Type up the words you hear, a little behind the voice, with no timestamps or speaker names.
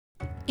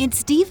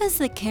It's Divas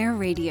That Care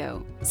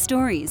Radio.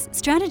 Stories,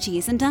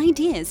 strategies, and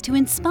ideas to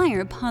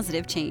inspire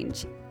positive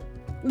change.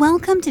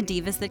 Welcome to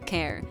Divas That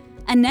Care,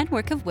 a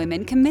network of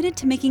women committed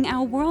to making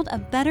our world a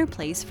better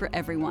place for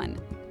everyone.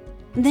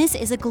 This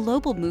is a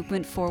global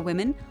movement for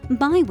women,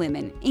 by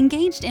women,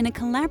 engaged in a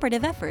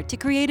collaborative effort to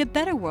create a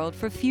better world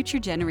for future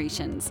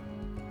generations.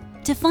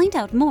 To find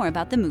out more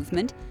about the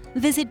movement,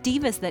 visit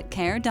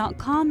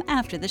divasthatcare.com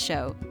after the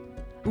show.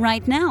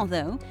 Right now,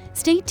 though,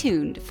 stay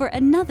tuned for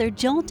another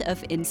jolt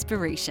of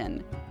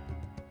inspiration.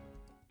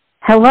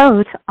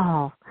 Hello to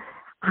all.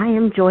 I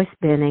am Joyce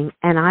Benning,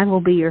 and I will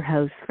be your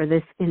host for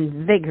this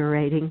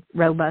invigorating,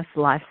 robust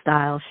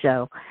lifestyle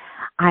show.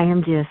 I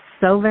am just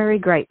so very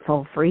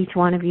grateful for each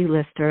one of you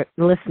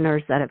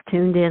listeners that have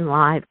tuned in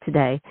live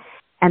today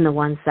and the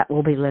ones that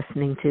will be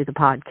listening to the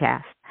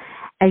podcast.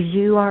 As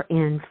you are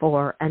in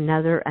for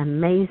another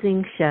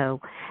amazing show,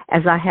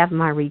 as I have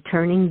my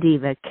returning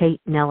diva, Kate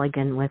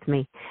Nelligan, with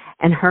me,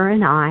 and her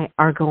and I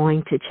are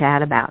going to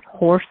chat about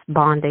horse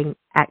bonding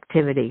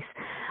activities.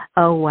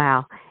 Oh,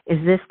 wow. Is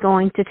this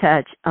going to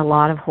touch a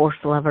lot of horse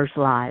lovers'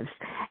 lives,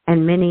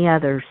 and many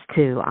others,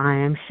 too, I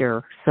am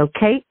sure. So,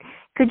 Kate,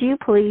 could you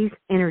please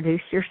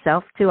introduce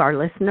yourself to our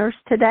listeners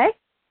today?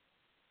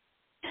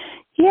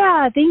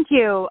 Yeah, thank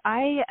you.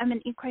 I am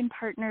an equine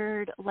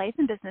partnered life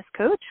and business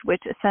coach,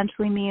 which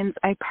essentially means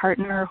I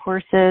partner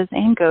horses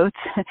and goats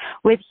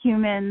with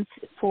humans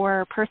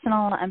for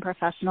personal and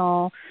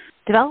professional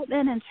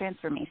development and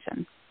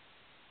transformation.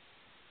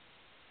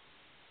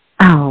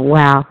 Oh,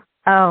 wow.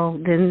 Oh,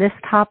 then this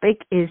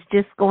topic is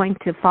just going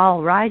to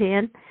fall right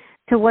in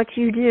to what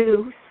you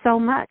do so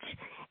much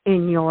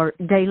in your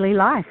daily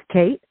life,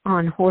 Kate,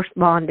 on horse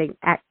bonding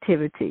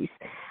activities.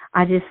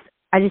 I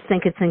just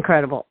think it's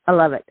incredible. I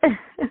love it.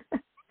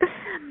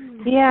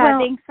 Yeah,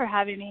 thanks for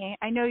having me.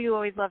 I know you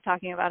always love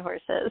talking about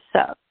horses, so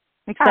I'm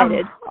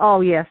excited.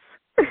 Oh yes.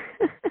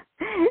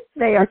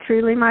 They are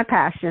truly my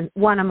passion,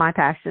 one of my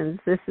passions.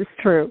 This is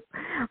true.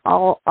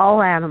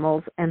 All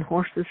animals and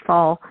horses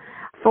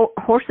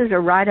horses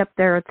are right up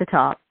there at the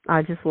top.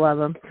 I just love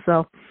them.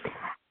 So,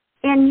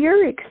 in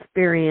your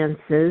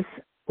experiences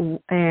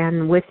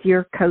and with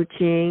your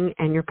coaching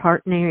and your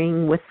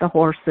partnering with the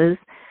horses,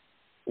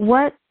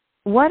 what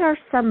are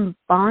some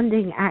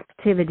bonding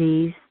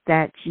activities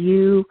that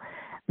you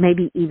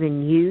maybe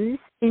even use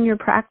in your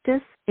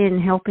practice in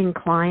helping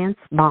clients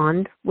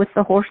bond with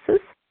the horses?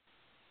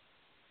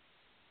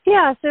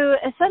 Yeah, so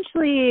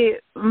essentially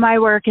my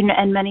work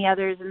and many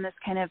others in this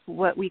kind of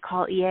what we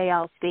call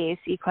EAL space,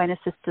 equine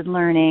assisted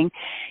learning,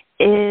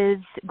 is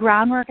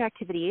groundwork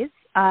activities.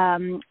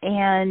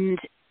 And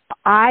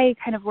I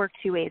kind of work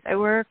two ways. I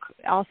work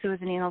also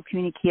as an animal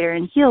communicator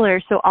and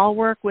healer, so I'll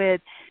work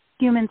with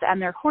humans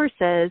and their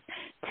horses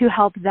to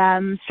help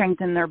them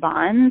strengthen their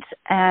bond,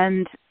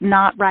 and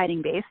not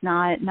riding based,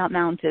 not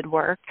mounted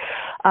work,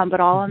 but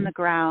all on the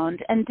ground,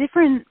 and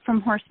different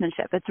from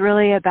horsemanship. It's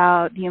really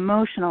about the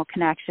emotional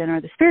connection or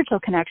the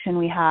spiritual connection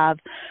we have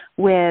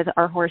with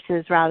our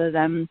horses rather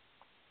than,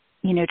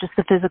 just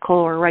the physical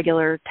or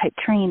regular type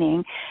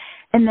training.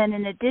 And then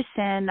in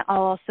addition,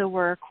 I'll also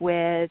work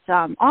with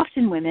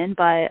often women,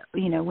 but,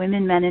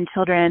 women, men, and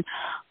children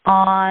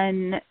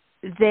on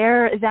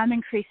them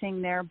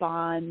increasing their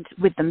bond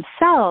with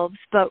themselves,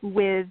 but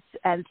with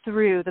and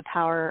through the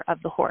power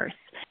of the horse.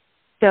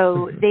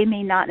 So they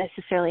may not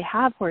necessarily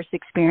have horse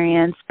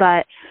experience,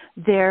 but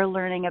they're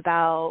learning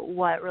about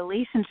what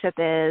relationship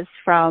is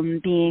from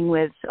being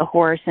with a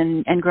horse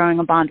and growing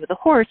a bond with a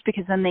horse,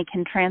 because then they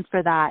can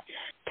transfer that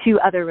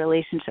to other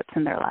relationships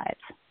in their lives.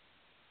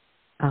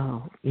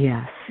 Oh,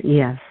 yes.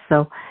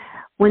 So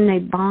when they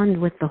bond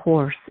with the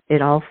horse,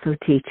 it also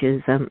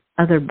teaches them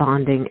other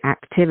bonding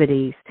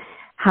activities,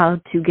 how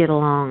to get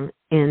along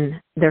in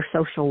their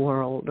social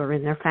world or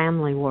in their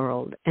family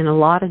world. In a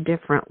lot of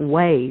different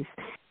ways,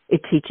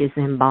 it teaches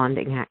them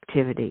bonding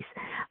activities.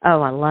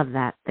 Oh, I love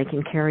that. They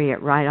can carry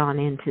it right on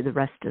into the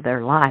rest of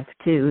their life,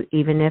 too,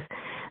 even if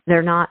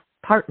they're not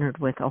partnered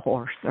with a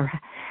horse or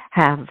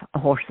have a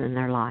horse in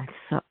their life.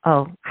 So,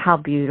 oh, how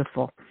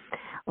beautiful.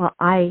 Well,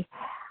 I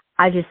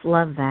just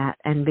love that,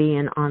 and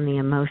being on the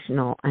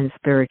emotional and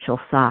spiritual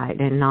side,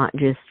 and not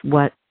just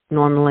what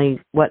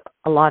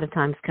a lot of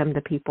times come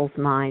to people's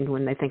mind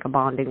when they think of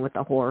bonding with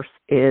a horse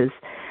is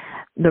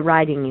the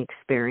riding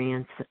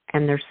experience.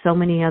 And there's so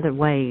many other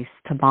ways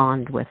to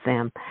bond with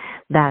them.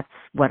 That's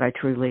what I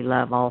truly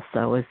love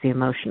also, is the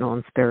emotional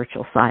and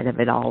spiritual side of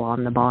it all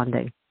on the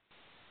bonding.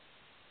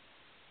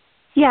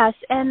 Yes,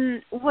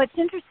 and what's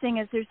interesting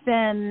is there's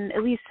been,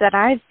 at least that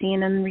I've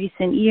seen in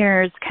recent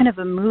years, kind of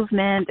a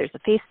movement. There's a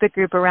Facebook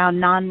group around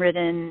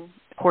non-ridden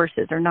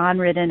horses or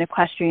non-ridden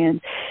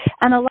equestrians.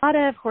 And a lot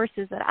of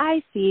horses that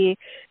I see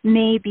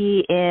may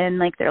be in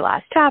like their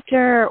last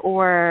chapter,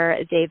 or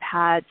they've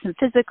had some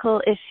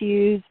physical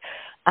issues,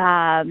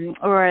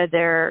 or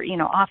they're,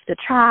 off the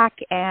track,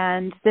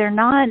 and they're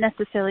not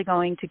necessarily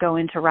going to go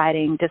into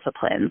riding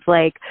disciplines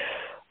like,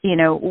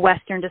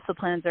 Western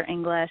disciplines or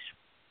English.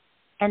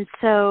 And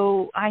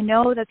so I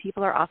know that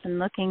people are often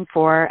looking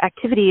for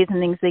activities and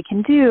things they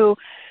can do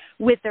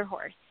with their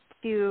horse.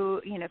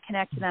 to,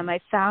 connect to them. I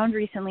found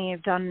recently,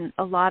 I've done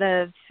a lot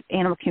of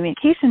animal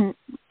communication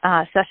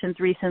sessions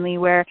recently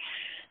where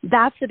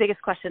that's the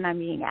biggest question I'm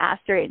being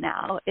asked right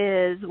now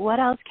is what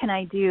else can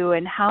I do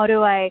and how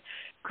do I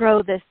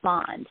grow this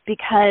bond?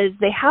 Because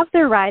they have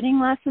their riding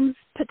lessons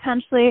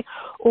potentially,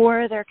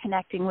 or they're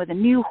connecting with a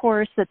new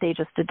horse that they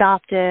just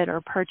adopted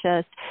or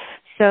purchased.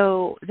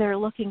 So they're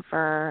looking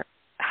for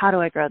how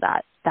do I grow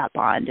that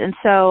bond? And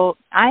so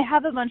I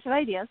have a bunch of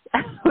ideas,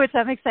 which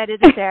I'm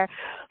excited to share,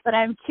 but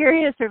I'm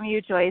curious from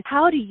you, Joyce,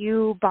 how do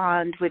you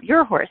bond with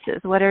your horses?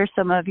 What are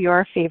some of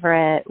your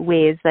favorite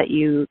ways that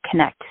you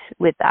connect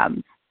with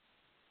them?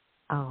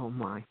 Oh,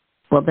 my.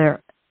 Well,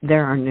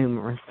 there are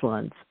numerous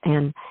ones.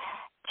 And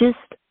just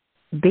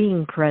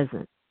being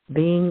present,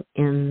 being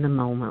in the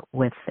moment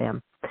with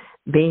them,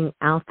 being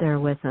out there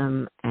with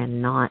them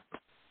and not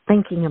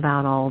thinking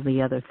about all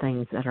the other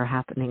things that are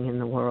happening in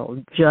the world,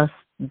 just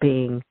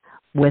being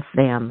with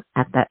them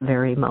at that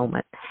very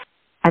moment.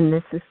 And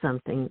this is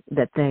something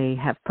that they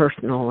have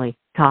personally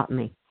taught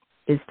me,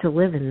 is to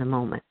live in the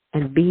moment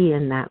and be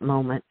in that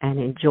moment and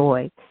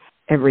enjoy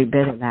every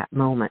bit of that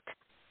moment.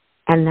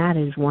 And that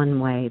is one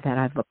way that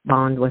I've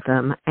bonded with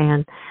them.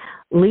 And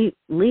leave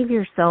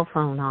your cell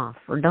phone off,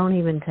 or don't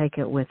even take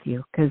it with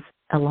you, because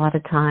a lot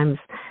of times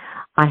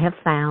I have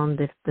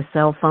found if the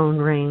cell phone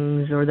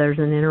rings or there's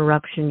an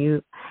interruption,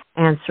 you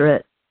answer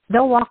it,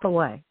 they'll walk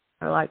away.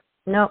 They're like,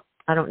 nope,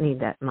 I don't need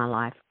that in my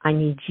life. I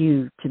need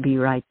you to be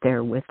right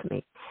there with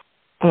me.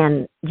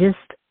 And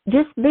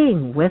just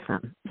being with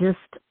them,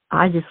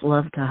 I just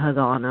love to hug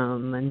on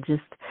them and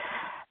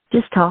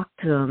just talk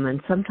to them,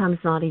 and sometimes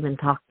not even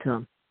talk to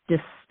them.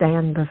 Just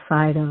stand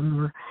beside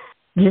them or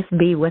just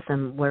be with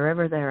them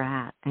wherever they're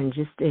at and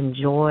just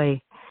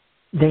enjoy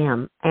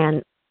them.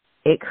 And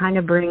it kind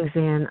of brings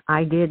in,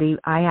 I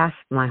asked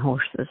my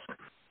horses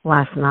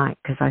last night,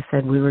 because I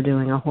said we were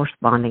doing a horse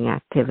bonding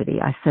activity.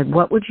 I said,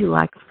 what would you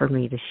like for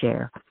me to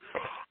share?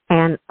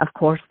 And of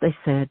course they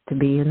said to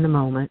be in the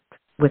moment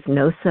with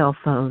no cell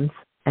phones.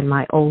 And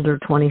my older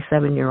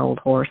 27-year-old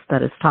horse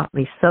that has taught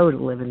me so to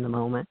live in the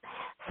moment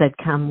said,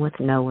 come with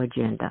no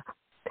agenda.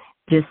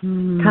 Just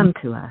come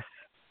to us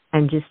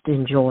and just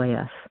enjoy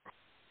us.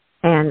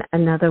 And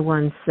another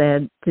one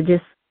said to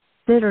just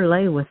sit or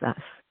lay with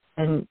us.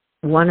 And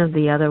one of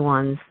the other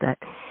ones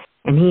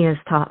and he has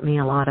taught me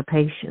a lot of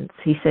patience.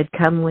 He said,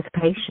 come with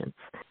patience.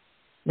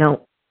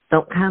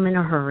 Don't come in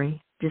a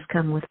hurry. Just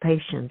come with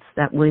patience.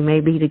 That we may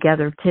be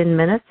together 10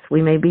 minutes.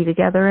 We may be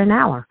together an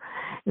hour.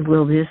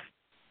 We'll just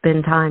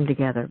spend time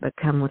together, but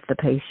come with the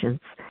patience.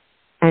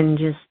 And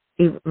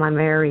my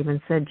mare even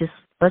said,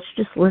 let's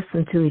just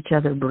listen to each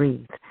other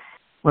breathe,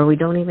 where we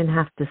don't even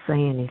have to say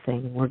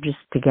anything. We're just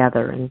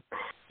together and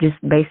just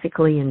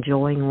basically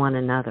enjoying one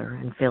another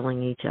and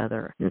feeling each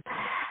other.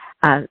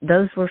 And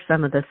those were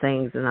some of the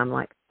things, and I'm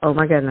like, oh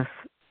my goodness,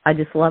 I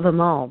just love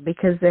them all,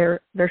 because they're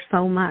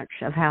so much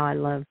of how I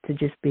love to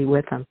just be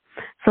with them.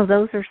 So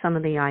those are some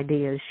of the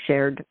ideas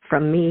shared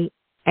from me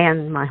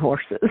and my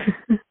horses.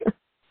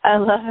 I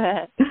love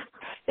it.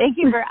 Thank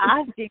you for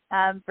asking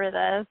them for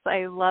this.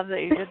 I love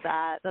that you did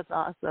that. That's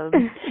awesome.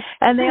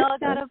 And they all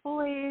got a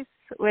voice,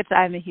 which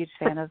I'm a huge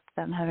fan of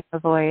them having a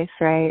voice,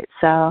 right?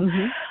 So,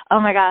 Oh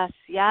my gosh,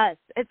 yes.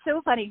 It's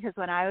so funny because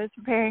when I was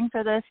preparing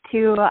for this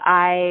too,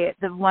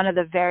 one of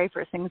the very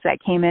first things that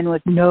came in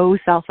was no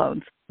cell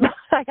phones.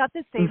 I got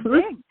the same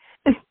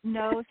thing.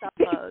 No cell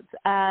phones.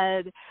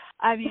 And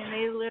I mean,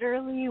 they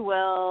literally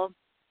will,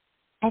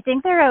 I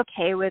think they're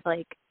okay with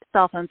like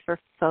cell phones for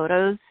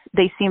photos.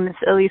 They seem,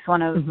 at least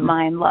one of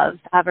mine loves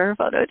to have her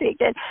photo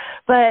taken,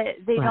 but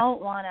they don't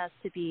want us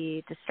to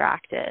be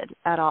distracted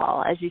at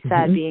all, as you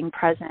said, being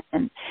present.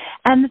 And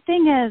the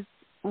thing is,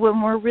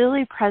 when we're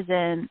really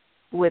present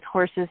with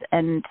horses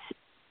and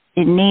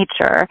in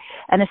nature,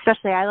 and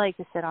especially I like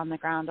to sit on the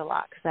ground a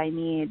lot because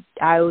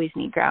I always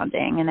need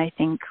grounding, and I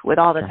think with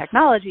all the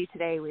technology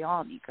today, we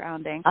all need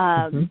grounding.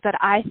 But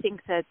I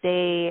think that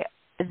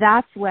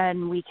that's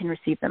when we can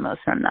receive the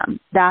most from them.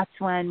 That's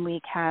when we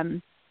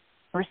can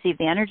receive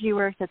the energy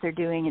work that they're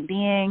doing and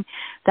being.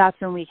 That's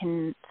when we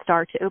can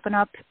start to open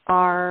up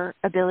our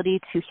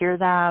ability to hear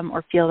them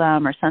or feel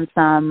them or sense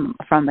them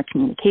from a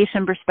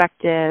communication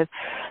perspective.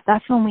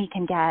 That's when we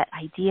can get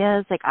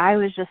ideas. Like I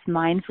was just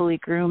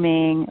mindfully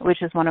grooming,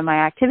 which is one of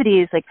my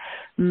activities, like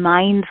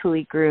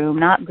mindfully groom,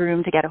 not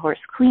groom to get a horse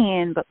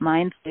clean, but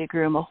mindfully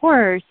groom a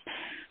horse.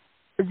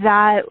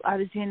 That I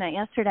was doing that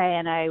yesterday,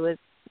 and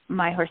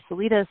my horse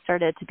Salita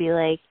started to be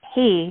like,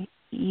 hey,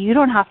 you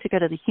don't have to go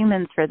to the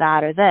humans for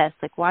that or this.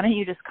 Like, why don't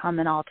you just come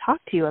and I'll talk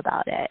to you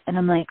about it? And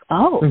I'm like,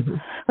 oh,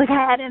 like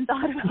I hadn't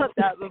thought about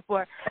that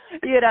before.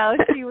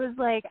 She was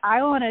like,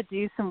 I want to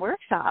do some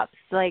workshops.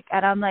 Like,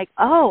 and I'm like,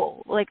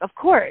 oh, like, of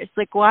course.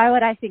 Like, why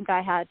would I think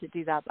I had to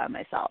do that by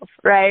myself?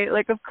 Right?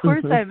 Like, of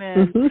course I'm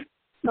in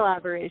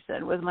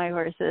collaboration with my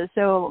horses.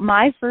 So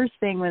my first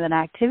thing with an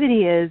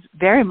activity is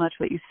very much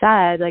what you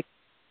said, like,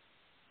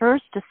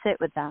 first to sit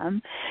with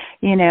them,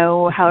 you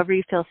know, however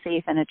you feel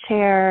safe in a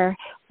chair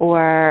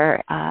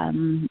or,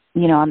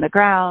 you know, on the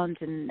ground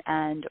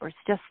and or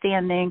just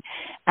standing,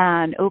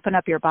 and open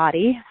up your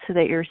body so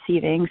that you're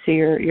receiving. So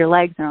your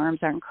legs and arms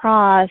aren't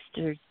crossed.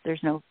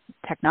 There's no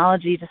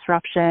technology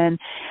disruption,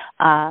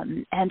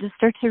 and just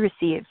start to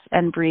receive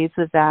and breathe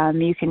with them.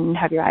 You can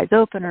have your eyes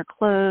open or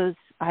closed.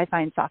 I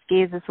find soft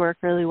gazes work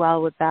really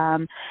well with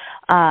them.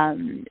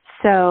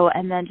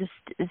 And then just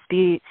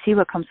see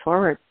what comes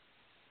forward.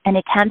 And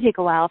it can take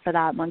a while for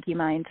that monkey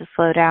mind to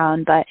slow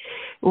down. But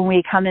when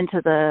we come into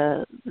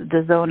the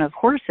zone of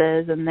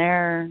horses and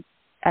their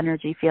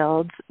energy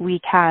fields, we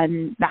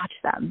can match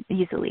them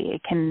easily.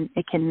 It can,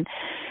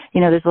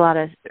 you know, there's a lot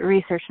of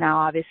research now,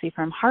 obviously,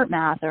 from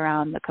HeartMath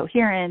around the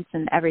coherence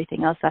and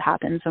everything else that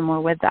happens when we're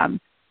with them.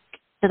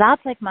 So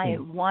that's like my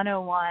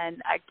 101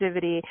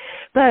 activity.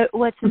 But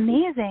what's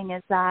amazing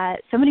is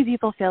that so many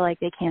people feel like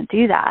they can't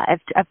do that.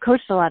 I've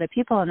coached a lot of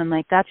people, and I'm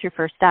like, that's your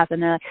first step.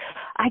 And they're like,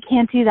 I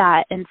can't do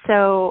that. And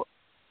so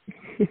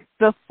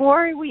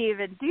before we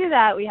even do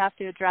that, we have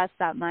to address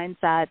that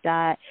mindset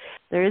that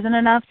there isn't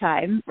enough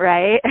time,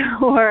 right?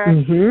 Or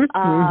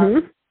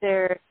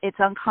it's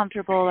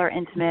uncomfortable or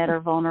intimate or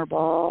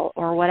vulnerable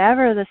or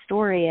whatever the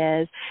story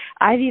is.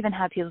 I've even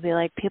had people be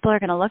like, people are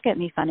going to look at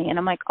me funny. And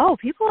I'm like, oh,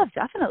 people have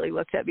definitely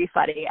looked at me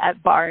funny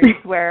at bars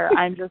where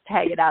I'm just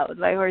hanging out with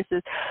my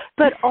horses.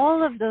 But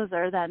all of those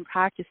are then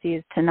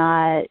practices to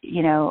not,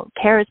 you know,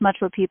 care as much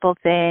what people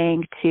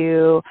think,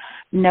 to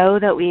know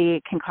that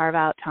we can carve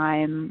out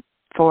time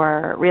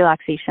for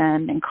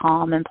relaxation and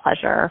calm and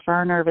pleasure for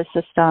our nervous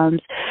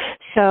systems.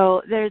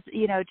 So there's,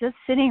 you know, just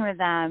sitting with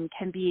them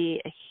can be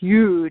a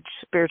huge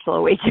spiritual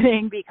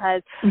awakening,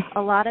 because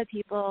a lot of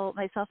people,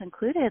 myself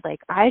included, like,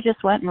 I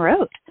just went and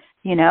rode,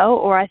 you know,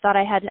 or I thought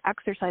I had to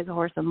exercise a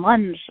horse and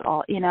lunge,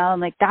 all, you know, and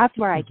like that's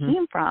where I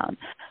came from.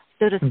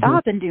 So to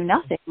stop and do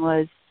nothing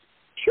was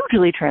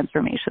hugely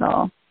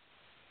transformational.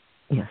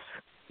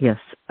 Yes.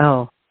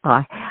 Oh,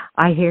 I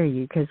hear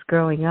you, because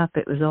growing up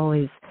it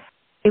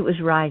was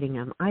riding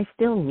them. I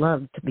still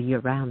loved to be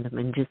around them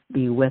and just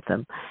be with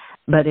them,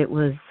 but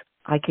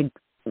I could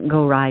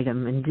go ride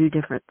them and do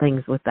different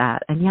things with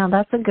that. And yeah,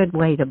 that's a good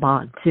way to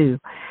bond too.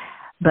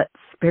 But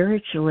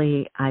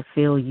spiritually, I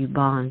feel you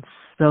bond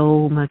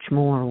so much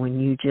more when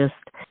you just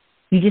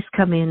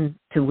come into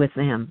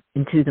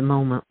the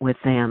moment with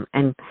them.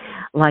 And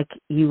like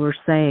you were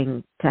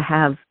saying, to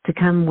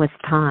come with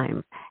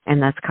time.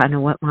 And that's kind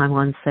of what my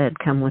one said,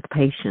 come with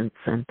patience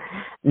and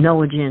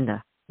no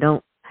agenda.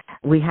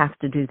 We have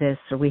to do this,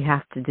 or we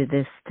have to do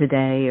this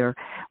today, or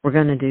we're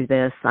going to do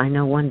this. I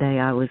know one day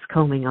I was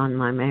combing on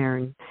my mare,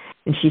 and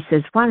she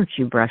says, why don't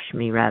you brush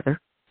me, rather?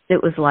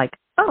 It was like,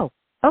 oh,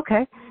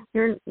 okay,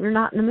 you're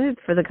not in the mood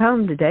for the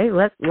comb today.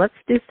 Let's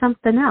do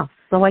something else.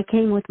 So I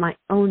came with my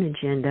own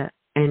agenda,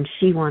 and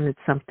she wanted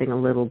something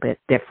a little bit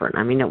different.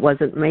 I mean, it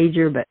wasn't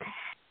major, but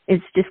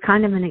it's just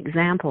kind of an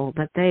example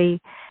that they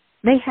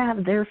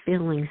have their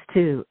feelings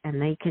too,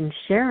 and they can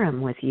share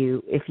them with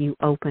you if you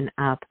open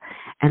up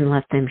and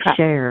let them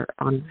share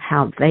on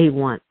how they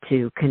want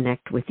to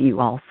connect with you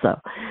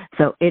also.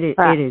 So it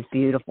is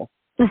beautiful.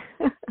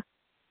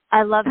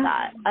 I love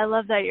that. I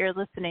love that you're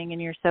listening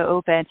and you're so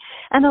open.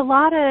 And a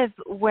lot of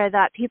where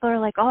that people are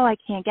like, oh, I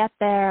can't get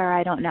there.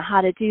 I don't know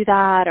how to do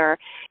that. Or,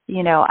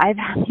 you know, I've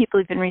had people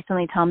even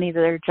recently tell me that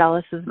they're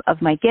jealous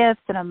of my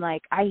gifts. And I'm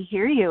like, I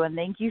hear you. And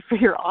thank you for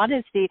your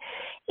honesty.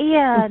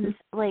 And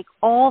like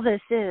all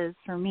this is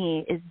for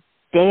me is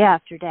day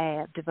after day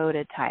of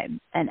devoted time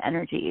and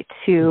energy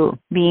to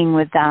being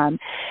with them.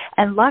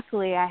 And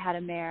luckily I had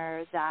a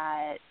mare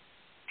that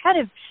kind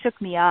of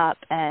shook me up,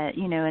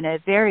 you know, in a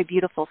very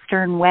beautiful,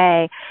 stern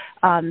way,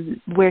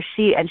 where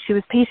she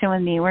was patient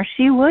with me, where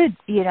she would,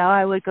 you know,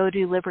 I would go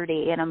do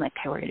Liberty, and I'm like,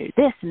 okay, we're going to do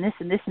this and this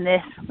and this and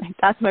this. I'm like,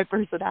 that's my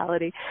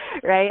personality,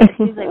 right? And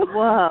she's like,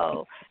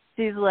 whoa.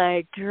 She's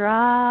like,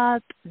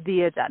 drop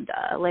the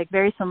agenda, like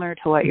very similar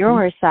to what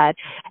yours said,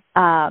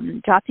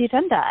 drop the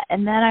agenda.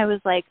 And then I was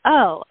like,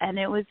 oh, and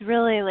it was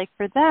really like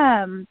for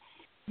them,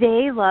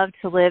 they love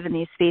to live in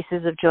these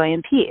spaces of joy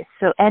and peace.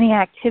 So any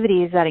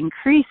activities that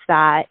increase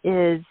that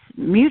is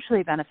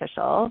mutually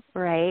beneficial,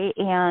 right?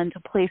 And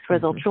a place where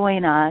they'll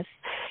join us.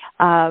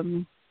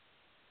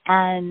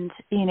 And,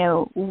 you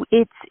know,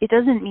 it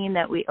doesn't mean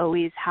that we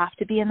always have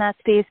to be in that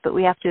space, but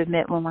we have to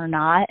admit when we're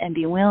not and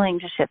be willing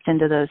to shift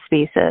into those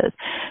spaces.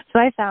 So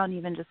I found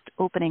even just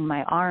opening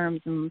my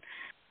arms and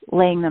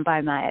laying them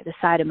by the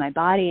side of my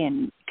body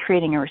and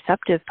creating a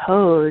receptive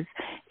pose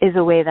is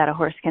a way that a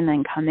horse can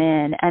then come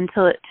in, and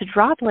to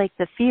drop like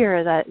the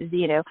fear that,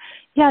 you know,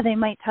 yeah, they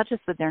might touch us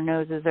with their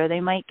noses, or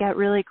they might get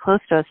really close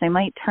to us, they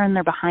might turn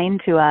their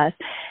behind to us,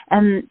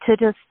 and to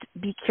just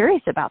be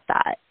curious about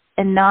that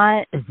and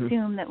not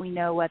assume that we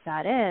know what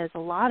that is. A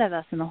lot of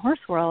us in the horse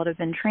world have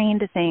been trained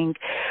to think,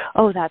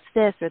 oh, that's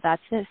this or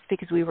that's this,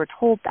 because we were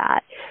told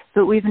that.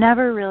 But we've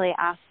never really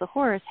asked the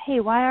horse, hey,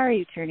 why are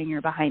you turning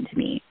your behind to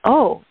me?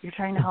 Oh, you're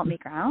trying to help me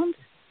ground?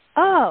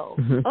 oh,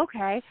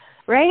 okay,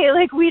 right?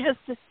 Like we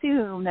just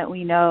assume that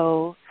we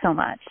know so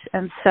much.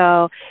 And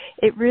so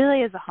it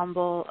really is a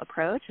humble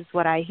approach, is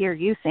what I hear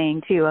you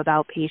saying too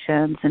about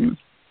patience and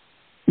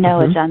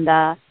no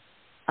agenda.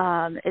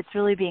 It's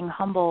really being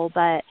humble.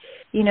 But,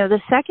 the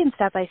second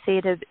step I say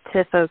to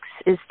folks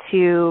is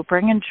to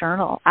bring a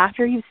journal.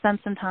 After you've spent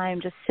some time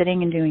just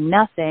sitting and doing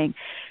nothing,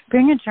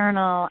 bring a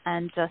journal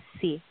and just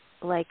see.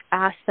 Like,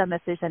 ask them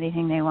if there's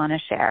anything they want to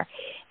share.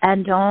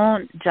 And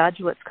don't judge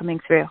what's coming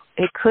through.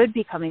 It could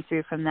be coming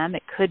through from them.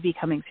 It could be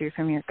coming through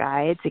from your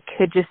guides. It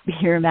could just be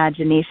your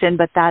imagination,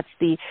 but that's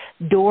the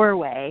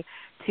doorway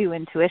to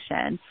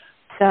intuition.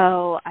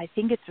 So I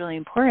think it's really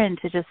important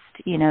to just,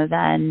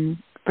 then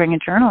bring a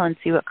journal and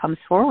see what comes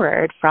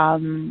forward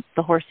from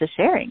the horses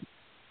sharing.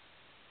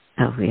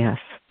 Oh, yes.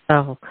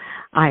 Oh,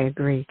 I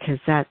agree, because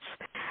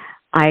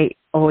I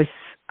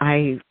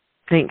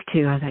think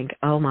too,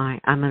 oh my,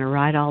 I'm going to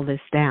write all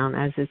this down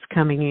as it's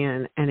coming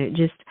in, and it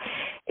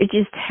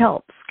just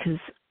helps, because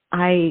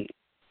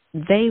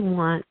they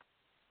want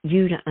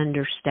you to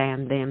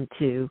understand them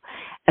too,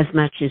 as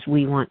much as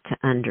we want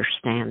to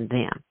understand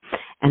them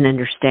and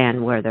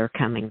understand where they're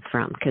coming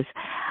from. Because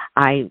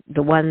my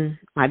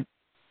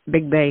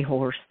big bay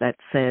horse that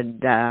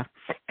said,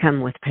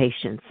 come with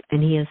patience,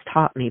 and he has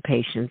taught me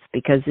patience,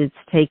 because it's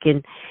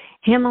taken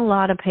him a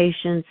lot of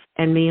patience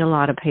and me a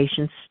lot of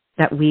patience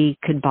that we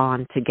could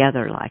bond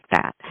together like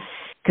that.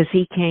 Because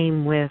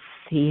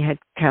he had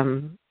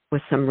come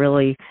with some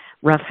really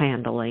rough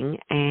handling,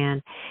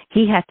 and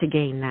he had to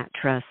gain that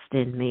trust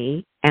in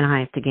me, and I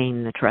have to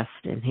gain the trust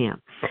in him.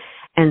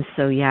 And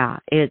so, yeah,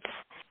 it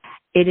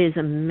is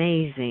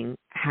amazing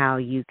how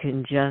you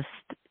can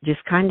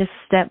just kind of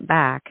step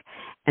back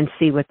and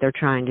see what they're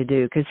trying to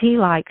do. Because he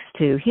likes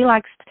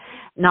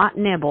not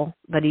nibble,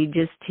 but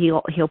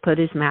he'll put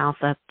his mouth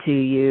up to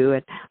you,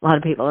 and a lot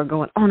of people are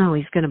going, oh no,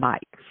 he's going to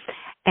bite.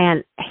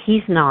 And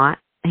he's not.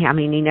 I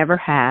mean, he never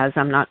has.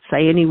 I'm not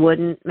saying he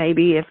wouldn't.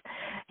 Maybe if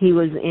he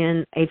was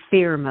in a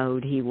fear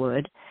mode, he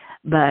would.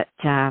 But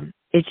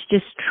it's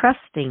just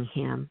trusting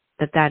him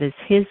that is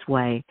his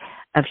way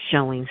of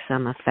showing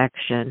some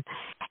affection,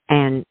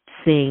 and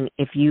seeing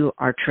if you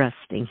are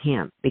trusting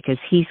him, because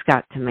he's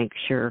got to make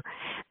sure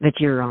that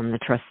you're on the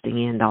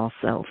trusting end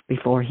also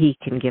before he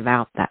can give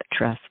out that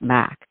trust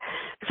back.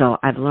 So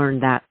I've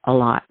learned that a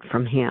lot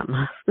from him.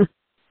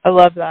 I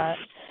love that.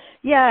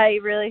 Yeah, I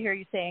really hear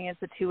you saying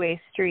it's a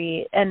two-way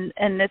street. And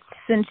it's,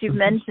 since you've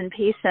mentioned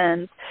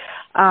patience,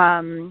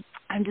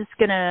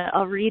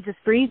 I'll read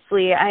just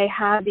briefly. I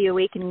have the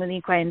Awakening with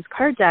Equines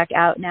card deck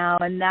out now,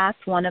 and that's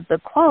one of the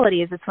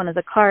qualities. It's one of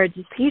the cards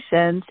is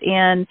patience,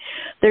 and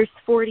there's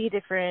 40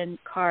 different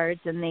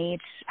cards, and they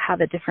each have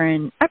a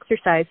different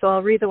exercise. So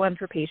I'll read the one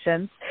for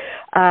patience.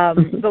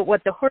 But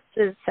what the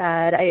horses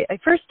said, I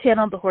first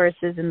channeled the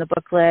horses in the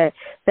booklet,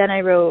 then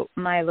I wrote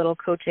my little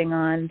coaching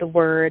on the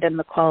word and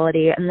the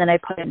quality, and then I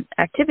put an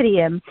activity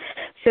in.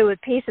 So with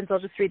patience, I'll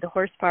just read the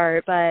horse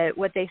part, but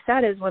what they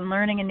said is, when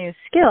learning a new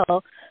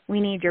skill, we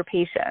need your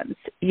patience.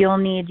 You'll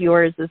need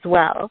yours as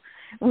well.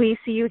 We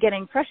see you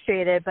getting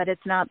frustrated, but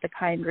it's not the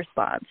kind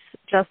response.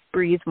 Just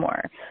breathe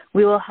more.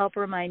 We will help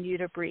remind you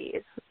to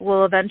breathe.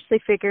 We'll eventually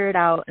figure it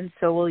out, and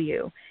so will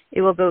you.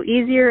 It will go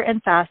easier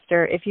and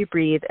faster if you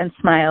breathe and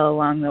smile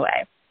along the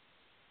way.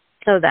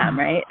 So them,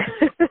 right?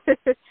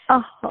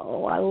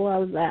 Oh, I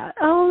love that.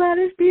 Oh, that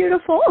is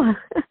beautiful.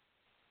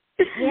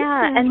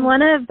 Yeah, and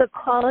one of the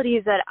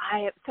qualities that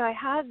I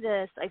have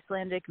this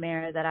Icelandic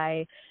mare that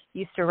I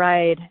used to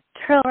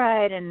trail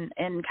ride in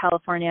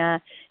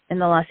California, in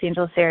the Los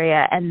Angeles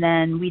area, and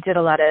then we did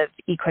a lot of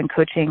equine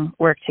coaching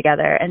work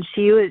together, and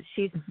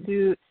she's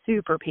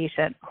super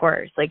patient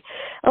horse. Like,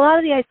 a lot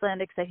of the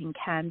Icelandics I think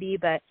can be,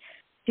 but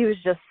she was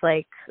just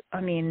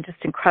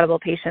just incredible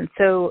patience.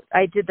 So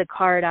I did the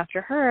card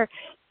after her.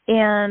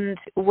 And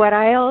what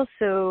I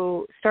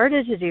also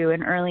started to do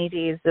in early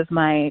days of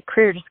my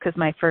career, just because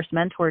my first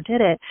mentor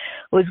did it,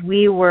 was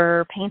we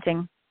were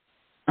painting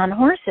on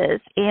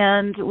horses,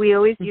 and we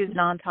always use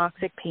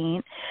non-toxic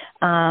paint,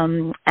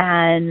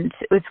 and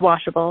it's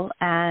washable,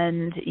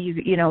 and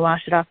you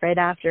wash it off right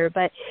after.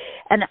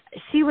 And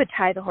she would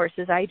tie the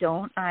horses. I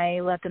don't. I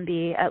let them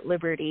be at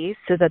liberty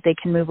so that they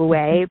can move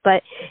away.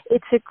 But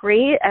it's a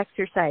great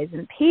exercise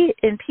in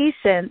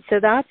patience. So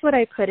that's what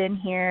I put in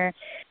here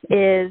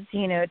is,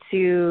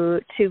 to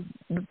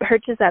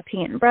purchase that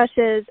paint and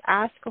brushes,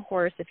 ask a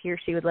horse if he or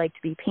she would like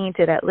to be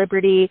painted at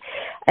liberty,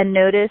 and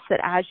notice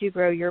that as you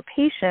grow your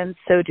patience,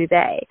 so do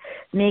they.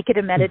 Make it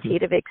a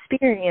meditative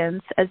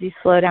experience as you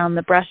slow down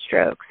the brush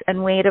strokes,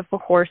 and wait if the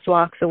horse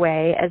walks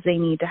away, as they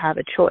need to have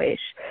a choice.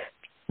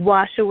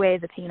 Wash away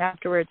the paint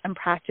afterwards and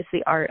practice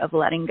the art of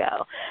letting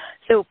go.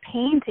 So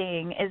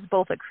painting is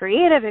both a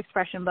creative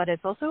expression, but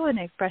it's also an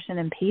expression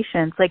in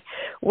patience. Like,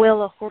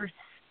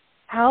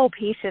 how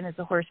patient is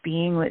the horse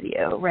being with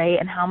you, right?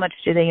 And how much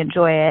do they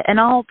enjoy it? And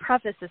I'll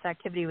preface this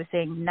activity with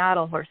saying not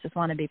all horses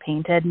want to be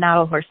painted. Not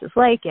all horses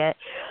like it.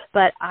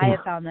 But I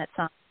have found that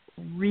some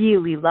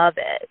really love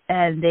it,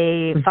 and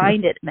they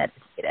find it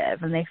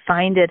meditative, and they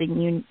find it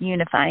a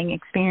unifying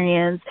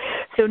experience.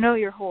 So know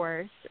your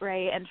horse,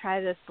 right, and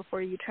try this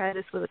before you try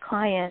this with a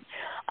client.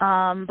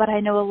 But I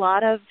know a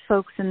lot of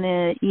folks in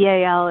the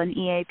EAL and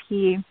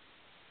EAP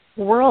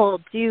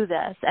world do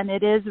this, and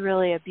it is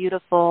really a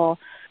beautiful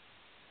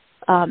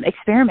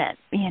experiment,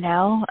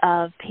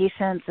 of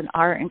patience and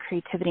art and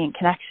creativity and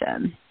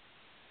connection.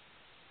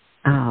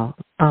 Oh,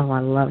 I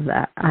love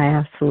that. I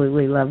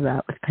absolutely love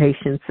that with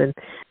patience and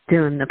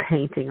doing the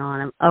painting on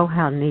them. Oh,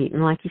 how neat.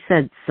 And like you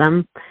said,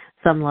 some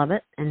love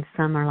it and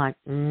some are like,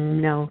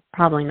 no,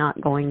 probably not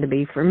going to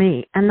be for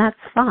me. And that's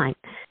fine.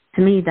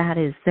 To me, that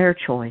is their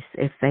choice.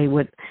 If they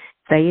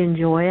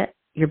enjoy it,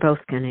 you're both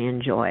going to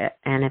enjoy it.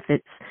 And if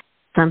it's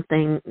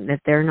something that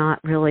they're not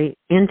really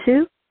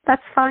into,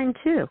 that's fine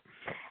too.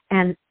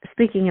 And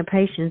speaking of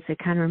patience, it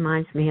kind of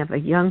reminds me of a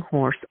young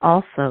horse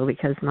also,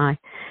 because my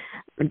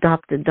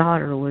adopted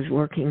daughter was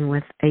working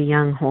with a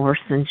young horse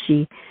and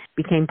she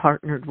became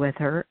partnered with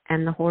her,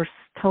 and the horse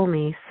told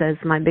me, says,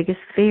 my biggest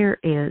fear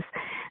is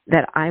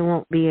that I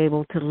won't be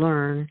able to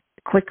learn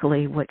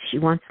quickly what she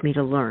wants me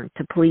to learn,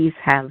 to please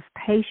have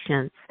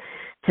patience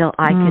till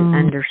I can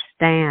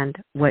understand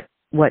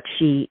what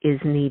she is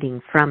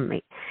needing from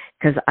me,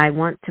 because I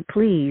want to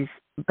please,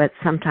 but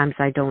sometimes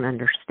I don't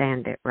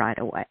understand it right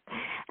away.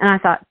 And I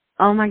thought,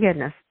 oh my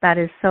goodness, that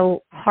is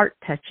so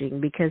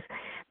heart-touching, because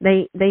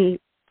they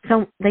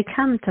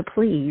come to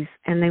please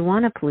and they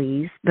want to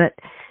please, but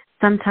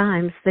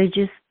sometimes they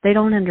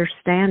don't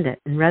understand it.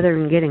 And rather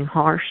than getting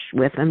harsh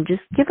with them,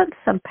 just give them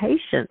some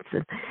patience,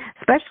 and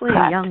especially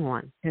a young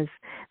one, because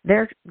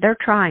they're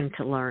trying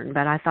to learn.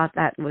 But I thought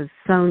that was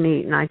so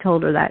neat, and I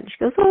told her that, and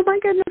she goes, oh my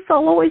goodness,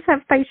 I'll always have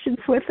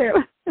patience with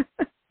him.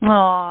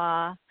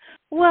 Aww.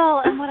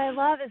 Well, and what I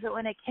love is that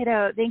when a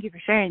kiddo, thank you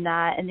for sharing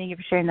that, and thank you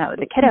for sharing that with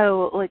the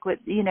kiddo,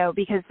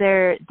 because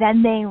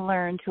then they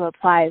learn to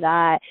apply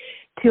that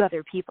to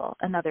other people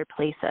and other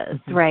places,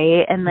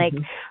 right? And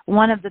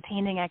one of the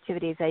painting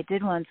activities I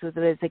did once was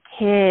a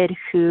kid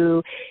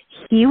who,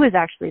 he was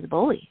actually the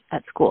bully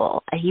at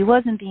school. He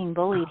wasn't being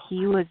bullied.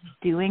 He was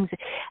doing,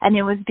 and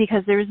it was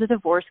because there was a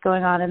divorce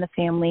going on in the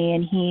family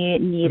and he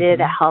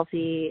needed a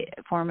healthy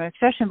form of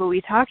expression. But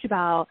we talked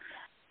about,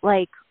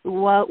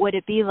 what would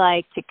it be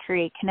like to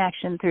create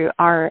connection through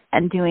art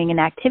and doing an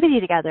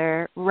activity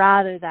together,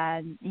 rather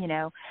than,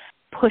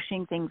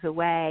 pushing things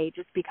away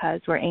just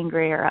because we're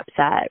angry or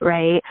upset,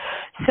 right?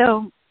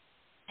 So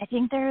I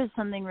think there is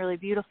something really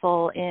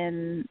beautiful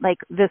in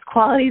this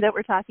quality that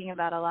we're talking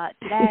about a lot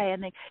today.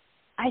 And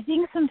I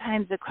think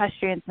sometimes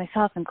equestrians,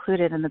 myself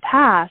included in the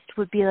past,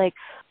 would be like,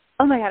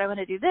 oh my God, I want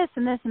to do this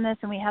and this and this,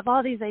 and we have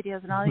all these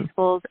ideas and all these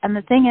goals. And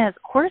the thing is,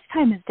 horse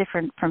time is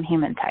different from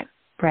human time,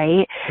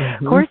 right?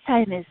 Horse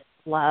time is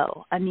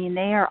slow. I mean,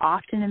 they are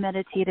often in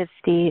meditative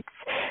states.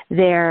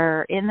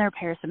 They're in their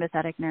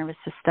parasympathetic nervous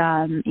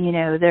system.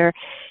 They're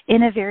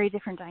in a very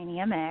different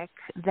dynamic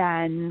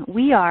than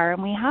we are,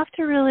 and we have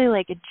to really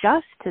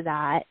adjust to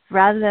that,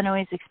 rather than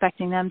always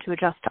expecting them to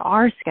adjust to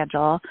our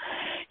schedule.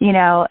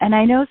 And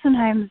I know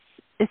sometimes,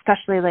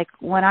 especially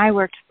when I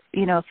worked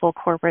a full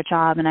corporate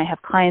job, and I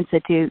have clients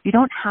that you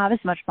don't have as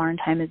much barn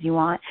time as you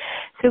want.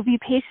 So be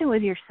patient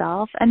with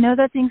yourself and know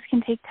that things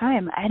can take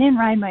time. I didn't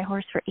ride my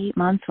horse for 8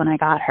 months when I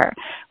got her,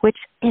 which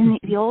in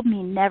the old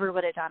me never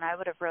would have done. I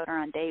would have rode her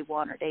on day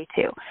 1 or day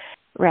 2,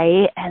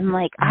 right? And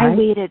I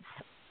waited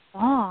so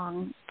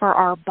long for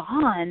our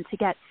bond to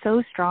get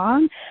so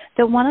strong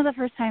that one of the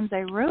first times I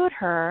rode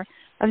her,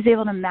 I was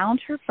able to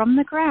mount her from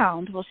the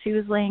ground while she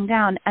was laying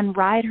down and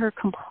ride her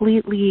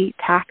completely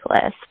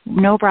tactless,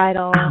 no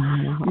bridle,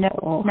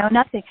 no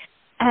nothing,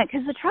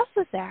 because the trust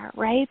was there,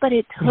 right? But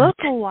it took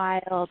a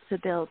while to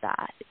build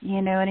that.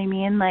 You know what I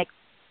mean?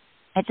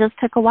 It just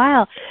took a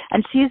while.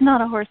 And she's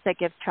not a horse that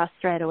gives trust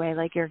right away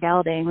like your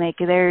gelding.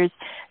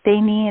 They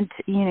need,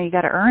 you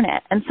got to earn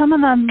it. And some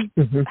of them,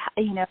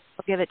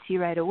 will give it to you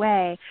right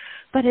away.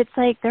 But it's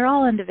they're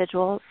all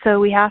individual.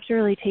 So we have to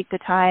really take the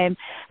time.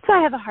 So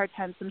I have a hard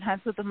time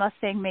sometimes with the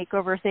Mustang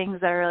makeover things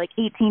that are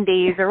 18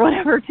 days or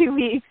whatever, 2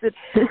 weeks. And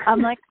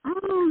I'm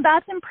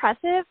that's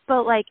impressive.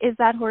 But is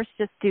that horse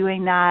just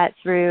doing that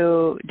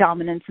through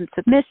dominance and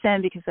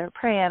submission because they're a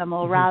prey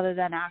animal rather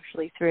than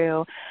actually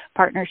through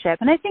partnership?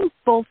 And I think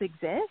both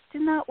exist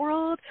in that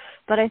world.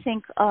 But I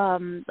think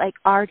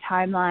our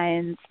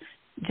timelines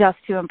just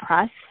to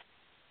impress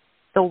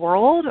the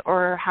world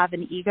or have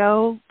an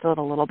ego build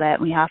a little bit.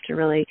 We have to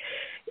really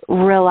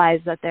realize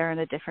that they're in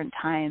a different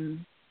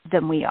time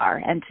than we are,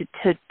 and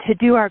to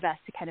do our best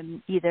to kind of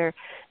either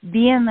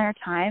be in their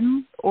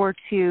time or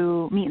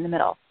to meet in the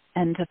middle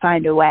and to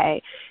find a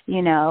way,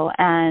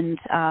 and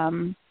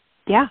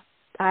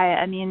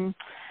I mean,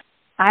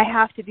 I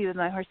have to be with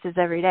my horses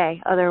every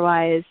day.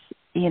 Otherwise,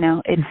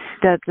 it's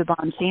the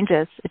bond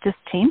changes. It just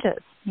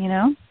changes,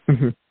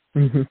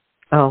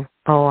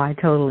 Oh, I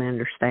totally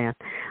understand.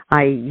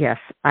 I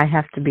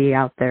have to be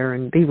out there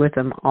and be with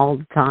them all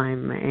the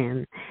time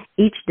and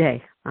each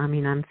day. I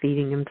mean, I'm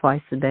feeding them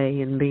twice a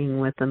day and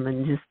being with them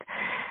and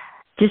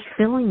just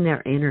feeling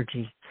their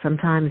energy.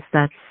 Sometimes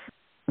that's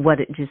what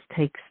it just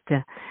takes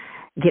to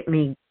get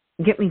me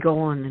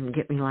going and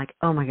get me like,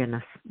 oh my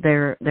goodness,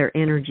 their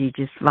energy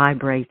just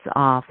vibrates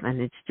off, and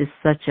it's just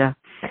such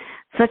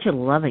a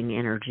loving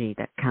energy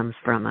that comes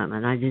from them.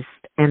 And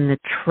and the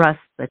trust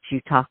that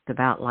you talked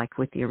about, like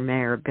with your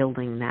mare,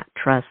 building that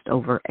trust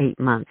over 8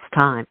 months'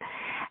 time.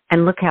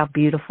 And look how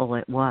beautiful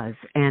it was.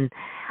 And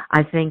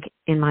I think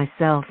in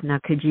myself, now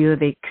could you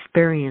have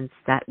experienced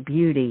that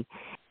beauty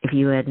if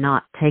you had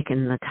not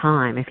taken the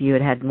time, if you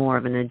had had more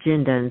of an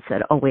agenda and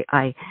said, oh wait,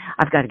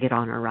 I've got to get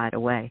on her right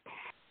away.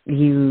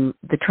 The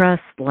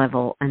trust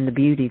level and the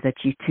beauty that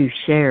you two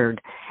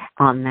shared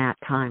on that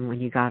time when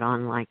you got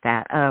on like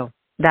that,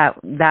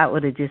 that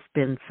would have just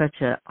been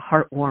such a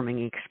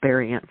heartwarming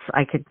experience.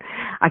 I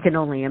could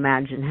only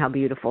imagine how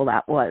beautiful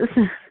that was.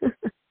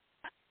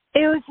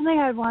 It was something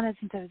I'd wanted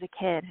since I was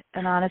a kid,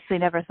 and honestly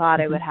never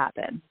thought it would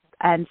happen.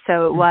 And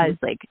so it was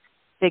like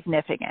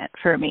significant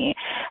for me.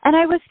 And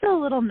I was still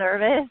a little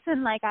nervous,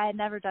 and like I had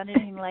never done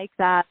anything like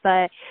that,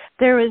 but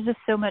there was just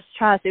so much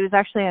trust. It was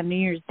actually on New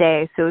Year's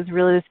Day, so it was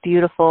really this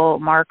beautiful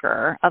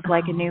marker of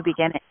like a new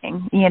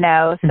beginning,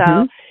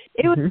 So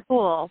it was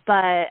cool.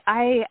 But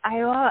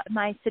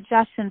my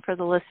suggestion for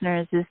the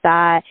listeners is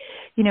that,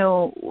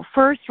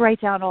 first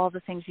write down all the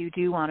things you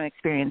do want to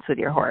experience with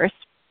your horse.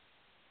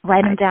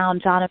 Write them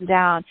down, jot them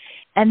down,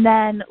 and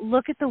then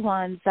look at the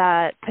ones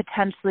that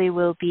potentially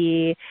will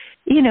be,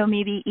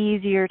 maybe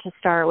easier to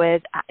start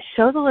with.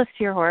 Show the list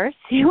to your horse,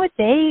 see what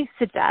they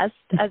suggest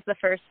as the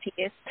first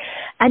piece,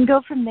 and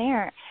go from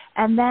there.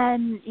 And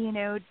then,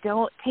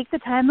 don't take the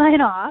timeline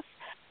off.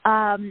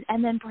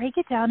 And then break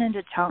it down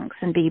into chunks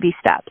and baby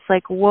steps.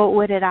 Like, what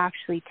would it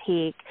actually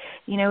take?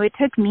 It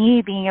took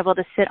me being able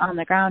to sit on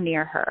the ground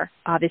near her,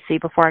 obviously,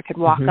 before I could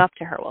walk up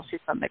to her while she's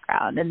on the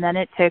ground. And then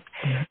it took,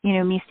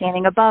 me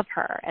standing above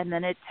her. And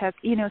then it took,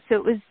 so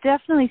it was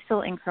definitely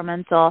still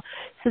incremental.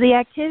 So the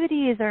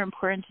activities are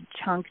important to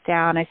chunk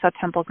down. I saw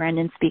Temple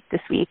Grandin speak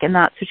this week, and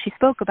that's what she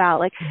spoke about,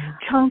 like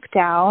chunk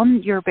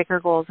down your bigger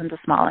goals into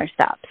smaller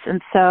steps.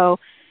 And so,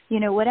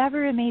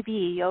 whatever it may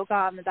be, yoga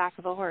on the back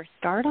of a horse,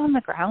 start on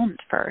the ground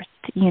first,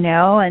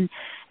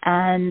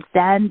 and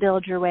then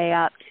build your way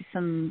up to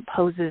some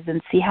poses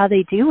and see how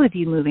they do with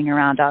you moving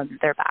around on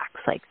their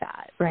backs like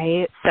that,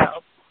 right?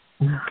 So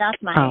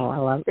that's my... Oh, I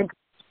love it.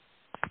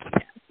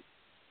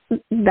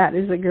 That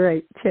is a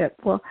great tip.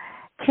 Well,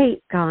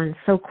 Kate, gone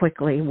so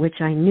quickly,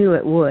 which I knew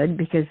it would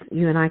because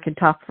you and I could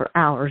talk for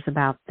hours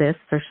about this.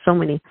 There's so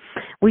many.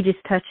 We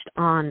just touched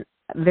on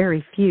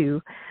very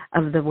few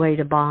of the way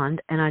to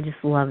bond, and I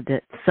just loved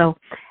it. So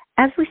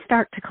as we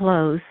start to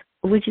close,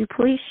 would you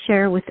please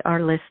share with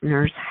our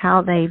listeners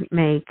how they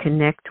may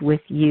connect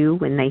with you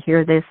when they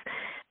hear this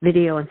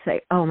video and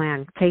say, oh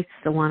man, Kate's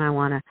the one I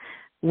want to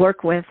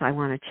work with, I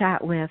want to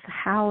chat with.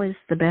 How is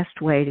the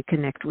best way to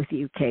connect with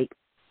you, Kate?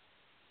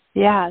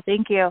 Yeah,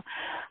 thank you.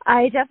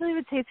 I definitely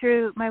would say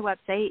through my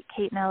website,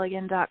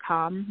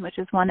 katenelligan.com, which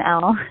is 1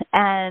 L.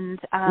 And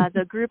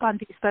the group on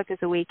Facebook is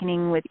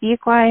Awakening with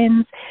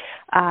Equines.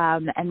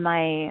 And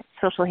my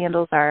social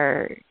handles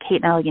are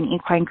Kate Nelligan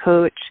Equine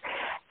Coach.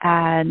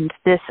 And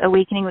this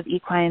Awakening with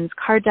Equines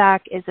card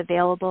deck is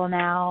available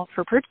now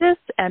for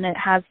purchase. And it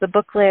has the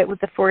booklet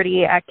with the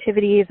 40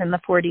 activities and the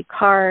 40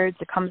 cards.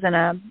 It comes in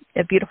a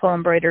beautiful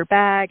embroidered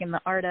bag. And the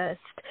artist,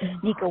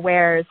 Nika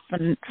Ware, is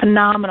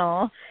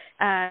phenomenal.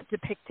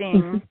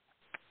 Depicting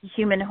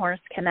human-horse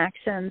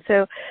connection.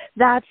 So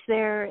that's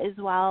there as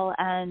well.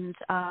 And,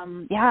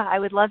 I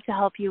would love to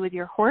help you with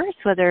your horse,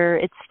 whether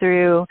it's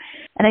through,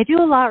 and I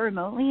do a lot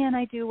remotely, and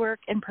I do work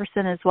in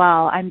person as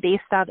well. I'm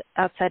based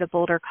outside of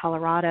Boulder,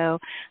 Colorado,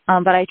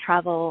 but I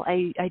travel.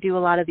 I do a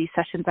lot of these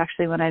sessions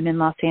actually when I'm in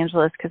Los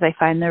Angeles because I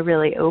find they're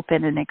really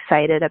open and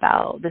excited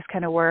about this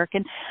kind of work.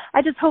 And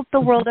I just hope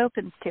the world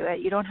opens to it.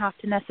 You don't have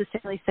to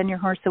necessarily send your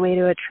horse away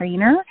to a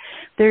trainer.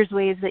 There's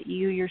ways that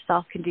you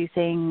yourself can do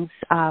things,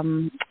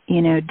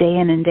 day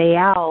in and day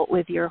out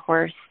with your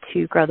horse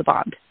to grow the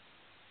bond.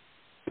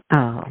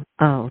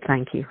 Oh,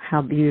 thank you.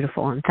 How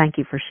beautiful. And thank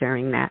you for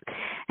sharing that.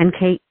 And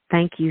Kate,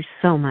 thank you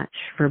so much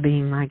for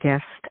being my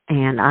guest.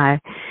 And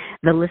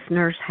the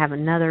listeners have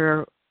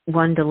another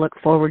one to look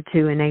forward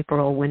to in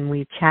April when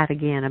we chat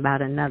again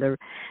about another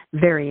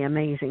very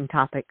amazing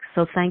topic.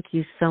 So thank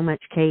you so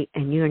much, Kate,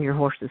 and you and your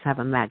horses have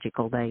a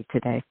magical day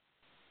today.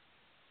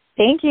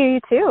 Thank you, you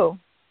too.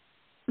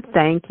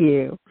 Thank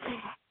you.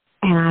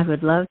 And I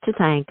would love to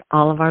thank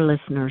all of our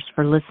listeners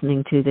for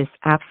listening to this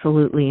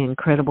absolutely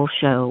incredible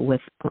show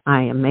with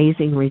my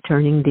amazing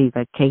returning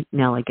diva, Kate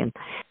Nelligan.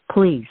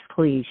 Please,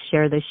 please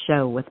share this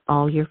show with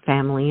all your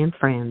family and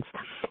friends.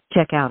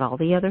 Check out all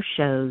the other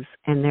shows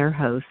and their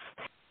hosts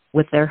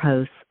with their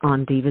hosts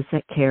on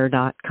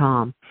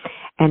divasthatcare.com.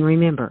 And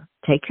remember,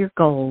 take your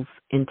goals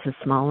into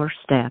smaller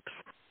steps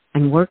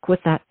and work with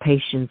that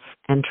patience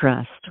and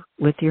trust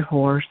with your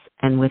horse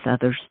and with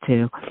others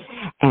too.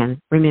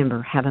 And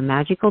remember, have a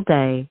magical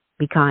day,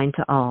 be kind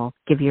to all,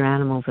 give your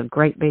animals a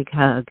great big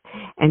hug,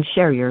 and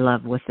share your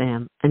love with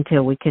them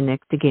until we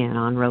connect again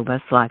on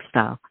Robust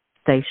Lifestyle.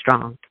 Stay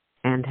strong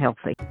and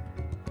healthy.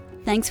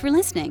 Thanks for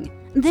listening.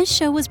 This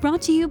show was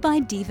brought to you by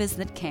Divas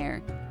That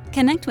Care.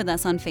 Connect with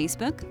us on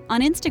Facebook,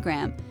 on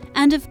Instagram,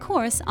 and of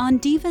course on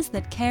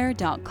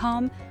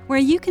divasthatcare.com, where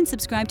you can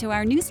subscribe to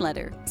our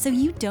newsletter so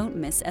you don't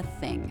miss a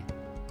thing.